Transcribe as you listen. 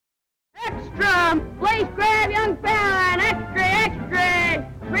extra! Please grab young fella and extra,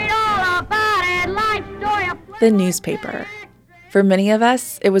 extra! Read all about it, life story of... The newspaper. For many of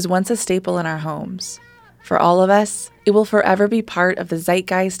us, it was once a staple in our homes. For all of us, it will forever be part of the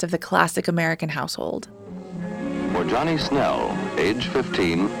zeitgeist of the classic American household. For Johnny Snell, age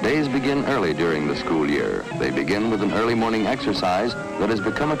 15, days begin early during the school year. They begin with an early morning exercise that has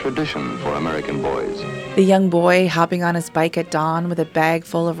become a tradition for American boys. The young boy hopping on his bike at dawn with a bag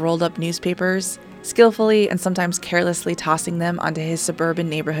full of rolled-up newspapers, skillfully and sometimes carelessly tossing them onto his suburban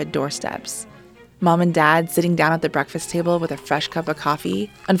neighborhood doorsteps. Mom and Dad sitting down at the breakfast table with a fresh cup of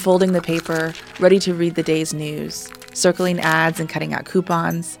coffee, unfolding the paper, ready to read the day's news, circling ads and cutting out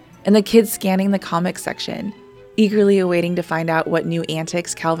coupons, and the kids scanning the comics section, eagerly awaiting to find out what new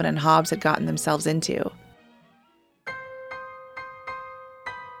antics Calvin and Hobbes had gotten themselves into.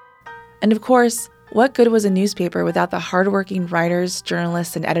 And of course, what good was a newspaper without the hardworking writers,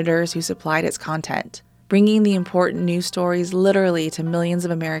 journalists, and editors who supplied its content, bringing the important news stories literally to millions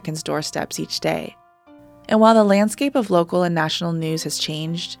of Americans' doorsteps each day? And while the landscape of local and national news has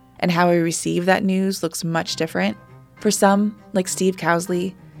changed, and how we receive that news looks much different, for some, like Steve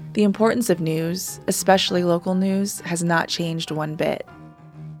Cousley, the importance of news, especially local news, has not changed one bit.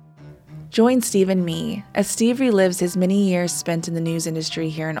 Join Steve and me as Steve relives his many years spent in the news industry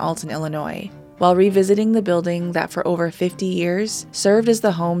here in Alton, Illinois, while revisiting the building that for over 50 years served as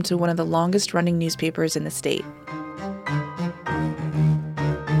the home to one of the longest-running newspapers in the state.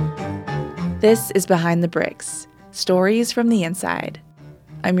 This is Behind the Bricks, Stories from the Inside.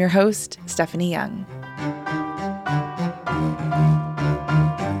 I'm your host, Stephanie Young.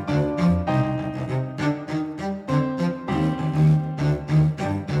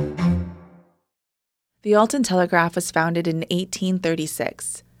 The Alton Telegraph was founded in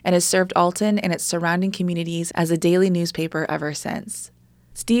 1836 and has served Alton and its surrounding communities as a daily newspaper ever since.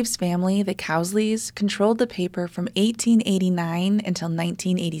 Steve's family, the Cousleys, controlled the paper from 1889 until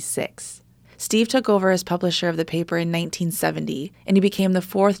 1986. Steve took over as publisher of the paper in 1970, and he became the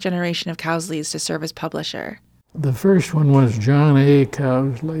fourth generation of Cousleys to serve as publisher. The first one was John A.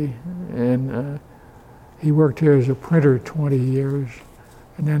 Cousley, and he worked here as a printer 20 years.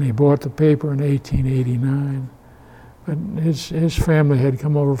 And then he bought the paper in 1889. But his family had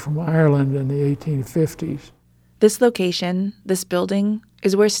come over from Ireland in the 1850s. This location, this building,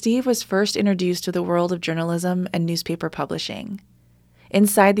 is where Steve was first introduced to the world of journalism and newspaper publishing.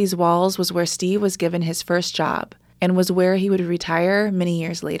 Inside these walls was where Steve was given his first job, and was where he would retire many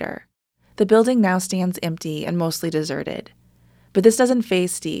years later. The building now stands empty and mostly deserted. But this doesn't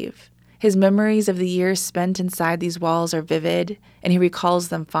faze Steve. His memories of the years spent inside these walls are vivid, and he recalls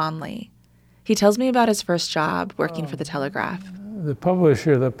them fondly. He tells me about his first job working for the Telegraph. The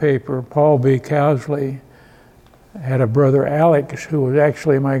publisher of the paper, Paul B. Cousley, had a brother, Alex, who was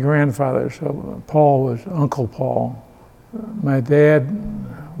actually my grandfather, so Paul was Uncle Paul. My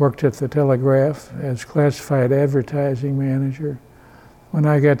dad worked at the Telegraph as classified advertising manager. When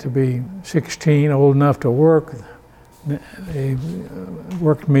I got to be 16, old enough to work, they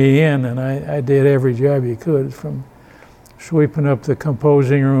worked me in, and I did every job you could, from sweeping up the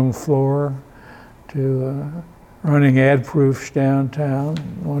composing room floor to running ad proofs downtown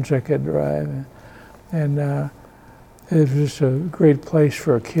once I could drive. And it was just a great place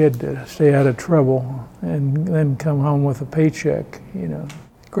for a kid to stay out of trouble and then come home with a paycheck, you know.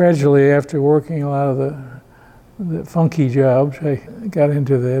 Gradually, after working a lot of the funky jobs, I got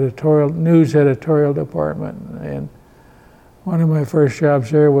into the news editorial department, and one of my first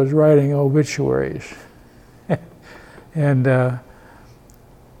jobs there was writing obituaries. And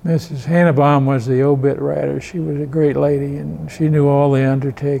Mrs. Hannebaum was the obit writer. She was a great lady, and she knew all the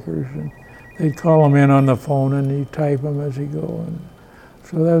undertakers. And they'd call them in on the phone, and you type them as you go. And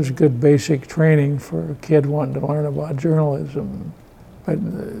so that was good basic training for a kid wanting to learn about journalism. But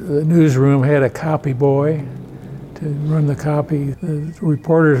the newsroom had a copy boy to run the copy. The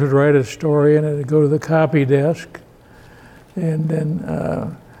reporters would write a story, and it would go to the copy desk. And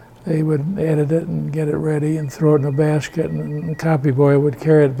then they would edit it and get it ready and throw it in a basket, and the copy boy would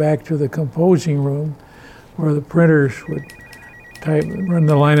carry it back to the composing room where the printers would run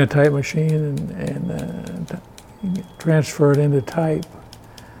the linotype machine and transfer it into type.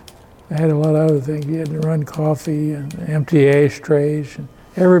 I had a lot of other things. You had to run coffee and empty ashtrays, and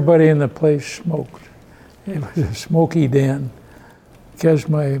everybody in the place smoked. It was a smoky den. Because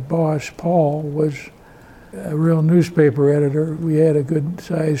my boss, Paul, was a real newspaper editor, we had a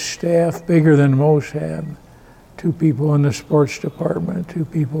good-sized staff, bigger than most had. 2 people in the sports department, 2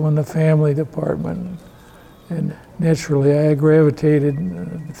 people in the family department. And naturally, I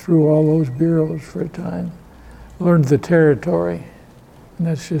gravitated through all those bureaus for a time. Learned the territory. And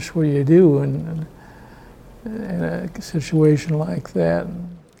that's just what you do in a situation like that.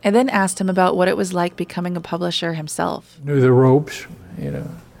 I then asked him about what it was like becoming a publisher himself. Knew the ropes,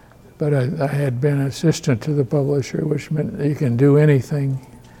 but I had been assistant to the publisher, which meant that you can do anything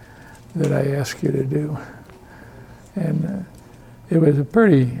that I ask you to do. And it was a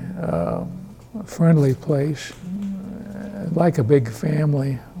pretty friendly place, like a big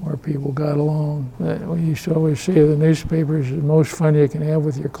family where people got along. We used to always say the newspapers is the most fun you can have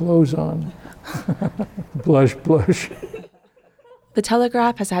with your clothes on. Blush, blush. The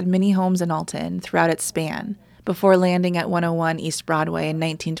Telegraph has had many homes in Alton throughout its span, before landing at 101 East Broadway in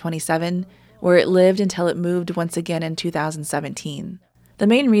 1927, where it lived until it moved once again in 2017. The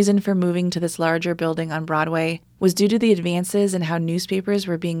main reason for moving to this larger building on Broadway was due to the advances in how newspapers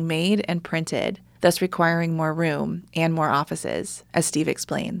were being made and printed, thus requiring more room and more offices, as Steve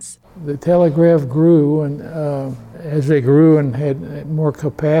explains. The Telegraph grew, and as they grew and had more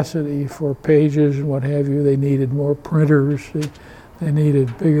capacity for pages and what have you, they needed more printers. They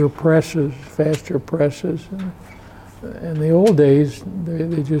needed bigger presses, faster presses. In the old days,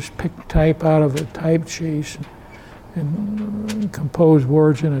 they just picked type out of a type chase and compose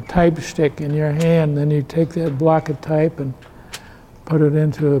words in a type stick in your hand. Then you take that block of type and put it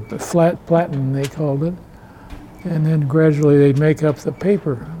into a flat platen, they called it. And then gradually they'd make up the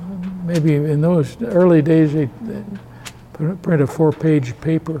paper. Maybe in those early days, they'd print a 4-page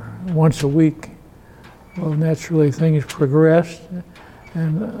paper once a week. Well, naturally things progressed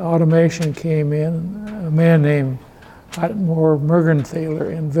and automation came in. A man named Otmore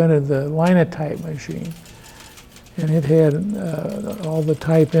Mergenthaler invented the linotype machine. And it had all the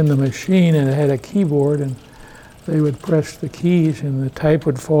type in the machine, and it had a keyboard, and they would press the keys and the type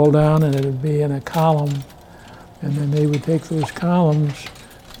would fall down and it would be in a column. And then they would take those columns,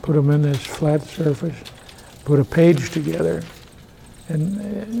 put them in this flat surface, put a page together.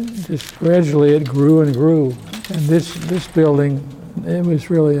 And just gradually it grew and grew. And this building, it was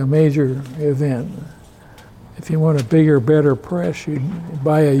really a major event. If you want a bigger, better press, you'd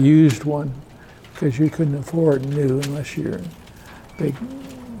buy a used one because you couldn't afford new unless you're big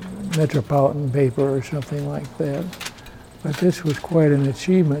Metropolitan paper or something like that. But this was quite an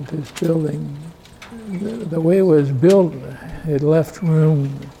achievement, this building. The way it was built, it left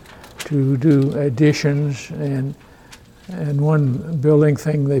room to do additions, and one building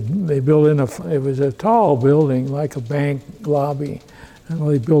thing they built it was a tall building like a bank lobby, and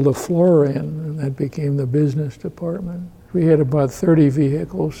they built a floor in, and that became the business department. We had about 30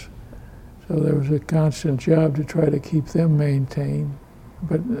 vehicles, so there was a constant job to try to keep them maintained.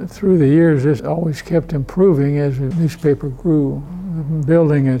 But through the years, this always kept improving as the newspaper grew. The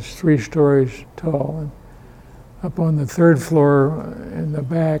building is 3 stories tall. And up on the 3rd floor in the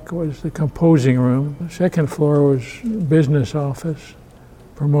back was the composing room. The 2nd floor was business office,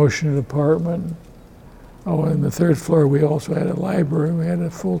 promotion department. Oh, and the 3rd floor we also had a library. We had a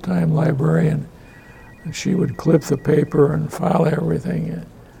full-time librarian, and she would clip the paper and file everything.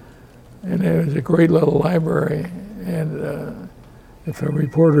 And it was a great little library. And if a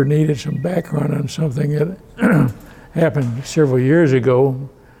reporter needed some background on something that happened several years ago,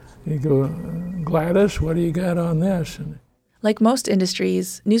 he'd go, "Gladys, what do you got on this?" Like most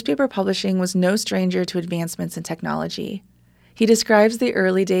industries, newspaper publishing was no stranger to advancements in technology. He describes the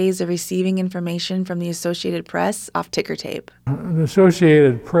early days of receiving information from the Associated Press off ticker tape. The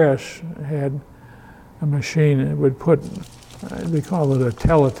Associated Press had a machine that would put, they call it a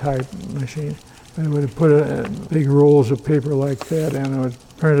teletype machine. They would put big rolls of paper like that, and it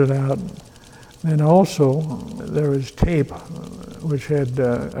would print it out. And also, there was tape, which had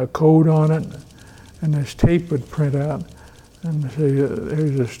a code on it, and this tape would print out. And say,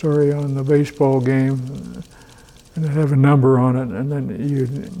 here's a story on the baseball game, and it'd have a number on it, and then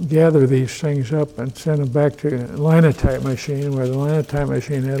you'd gather these things up and send them back to a linotype machine, where the linotype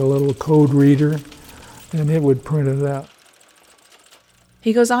machine had a little code reader, and it would print it out.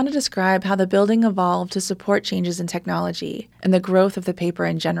 He goes on to describe how the building evolved to support changes in technology and the growth of the paper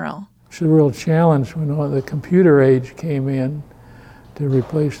in general. It's a real challenge when the computer age came in to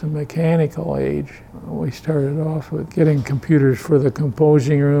replace the mechanical age. We started off with getting computers for the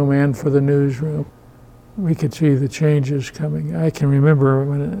composing room and for the newsroom. We could see the changes coming. I can remember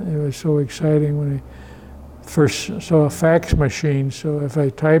when it was so exciting when I first saw a fax machine, so if I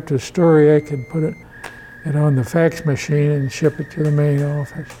typed a story, I could put it on the fax machine and ship it to the main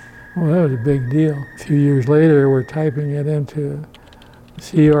office. Well, that was a big deal. A few years later, we're typing it into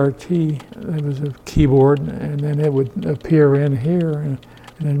CRT. There was a keyboard, and then it would appear in here, and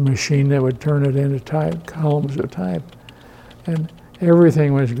a machine that would turn it into type, columns of type. And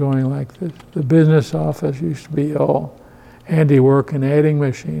everything was going like this. The business office used to be all handiwork and adding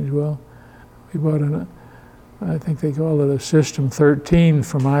machines. Well, we bought I think they call it a System 13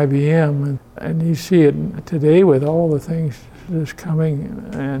 from IBM, and you see it today with all the things that's coming,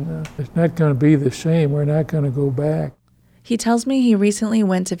 and it's not going to be the same. We're not going to go back. He tells me he recently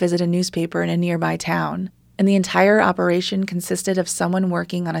went to visit a newspaper in a nearby town, and the entire operation consisted of someone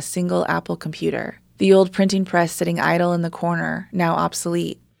working on a single Apple computer, the old printing press sitting idle in the corner, now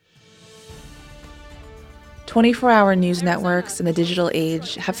obsolete. 24-hour news networks in the digital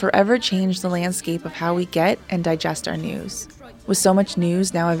age have forever changed the landscape of how we get and digest our news. With so much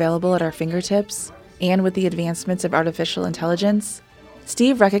news now available at our fingertips, and with the advancements of artificial intelligence,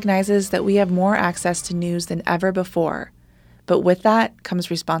 Steve recognizes that we have more access to news than ever before. But with that comes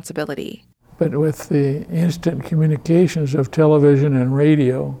responsibility. But with the instant communications of television and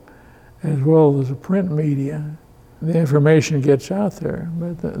radio, as well as the print media, the information gets out there.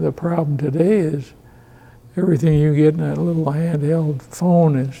 But the problem today is everything you get in that little handheld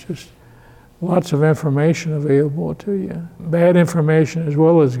phone is just lots of information available to you. Bad information as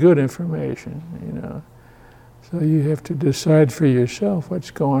well as good information, So you have to decide for yourself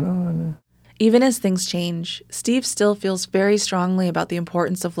what's going on. Even as things change, Steve still feels very strongly about the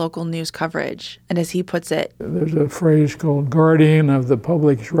importance of local news coverage. And as he puts it, there's a phrase called guardian of the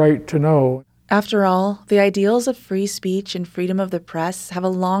public's right to know. After all, the ideals of free speech and freedom of the press have a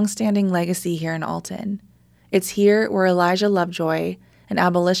long-standing legacy here in Alton. It's here where Elijah Lovejoy, an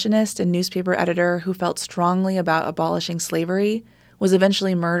abolitionist and newspaper editor who felt strongly about abolishing slavery, was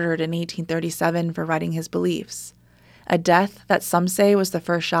eventually murdered in 1837 for writing his beliefs, a death that some say was the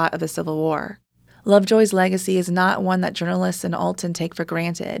first shot of the Civil War. Lovejoy's legacy is not one that journalists in Alton take for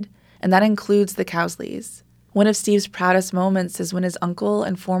granted, and that includes the Cousleys. One of Steve's proudest moments is when his uncle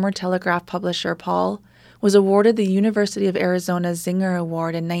and former Telegraph publisher Paul was awarded the University of Arizona's Zinger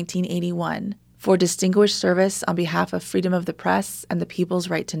Award in 1981 for distinguished service on behalf of freedom of the press and the people's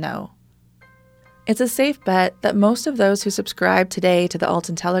right to know. It's a safe bet that most of those who subscribe today to the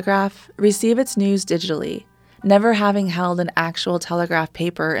Alton Telegraph receive its news digitally, never having held an actual Telegraph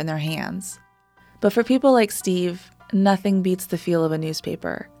paper in their hands. But for people like Steve, nothing beats the feel of a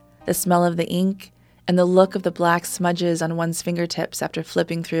newspaper, the smell of the ink, and the look of the black smudges on one's fingertips after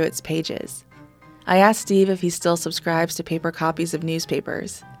flipping through its pages. I asked Steve if he still subscribes to paper copies of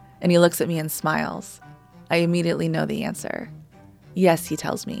newspapers, and he looks at me and smiles. I immediately know the answer. Yes, he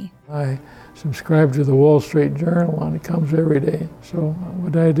tells me. I subscribe to the Wall Street Journal, and it comes every day. So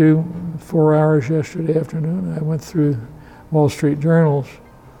what I do, 4 hours yesterday afternoon, I went through Wall Street Journals,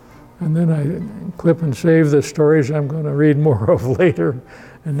 and then I clip and save the stories I'm going to read more of later,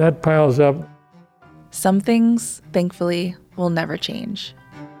 and that piles up. Some things, thankfully, will never change.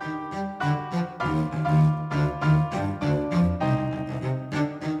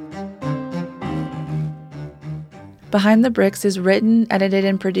 Behind the Bricks is written, edited,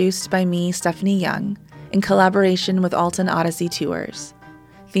 and produced by me, Stephanie Young, in collaboration with Alton Odyssey Tours.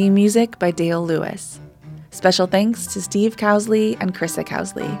 Theme music by Dale Lewis. Special thanks to Steve Cousley and Krista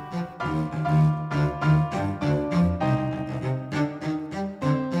Cousley.